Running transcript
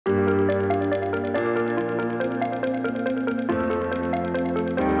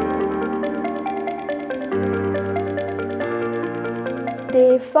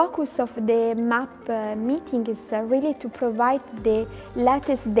The focus of the MAP meeting is really to provide the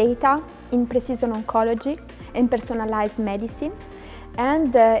latest data in precision oncology and personalized medicine, and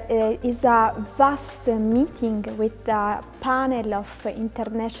is a vast meeting with a panel of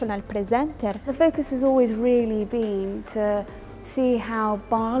international presenters. The focus has always really been to see how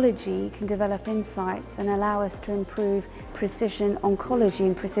biology can develop insights and allow us to improve precision oncology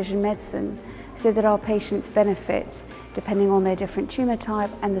and precision medicine so that our patients benefit depending on their different tumour type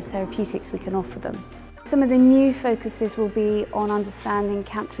and the therapeutics we can offer them. Some of the new focuses will be on understanding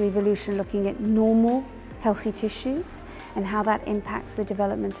cancer evolution, looking at normal healthy tissues and how that impacts the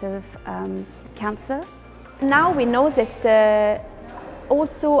development of cancer. Now we know that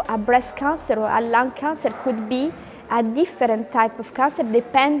also a breast cancer or a lung cancer could be a different type of cancer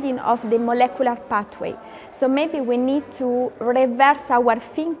depending on the molecular pathway. So maybe we need to reverse our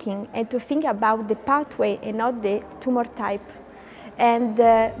thinking and to think about the pathway and not the tumor type. And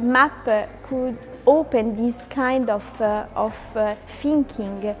MAP could open this kind of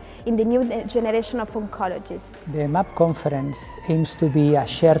thinking in the new generation of oncologists. The MAP conference aims to be a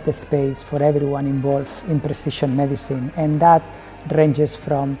shared space for everyone involved in precision medicine, and that ranges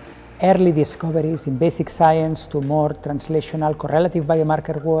from early discoveries in basic science to more translational correlative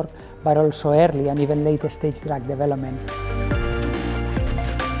biomarker work, but also early and even later stage drug development.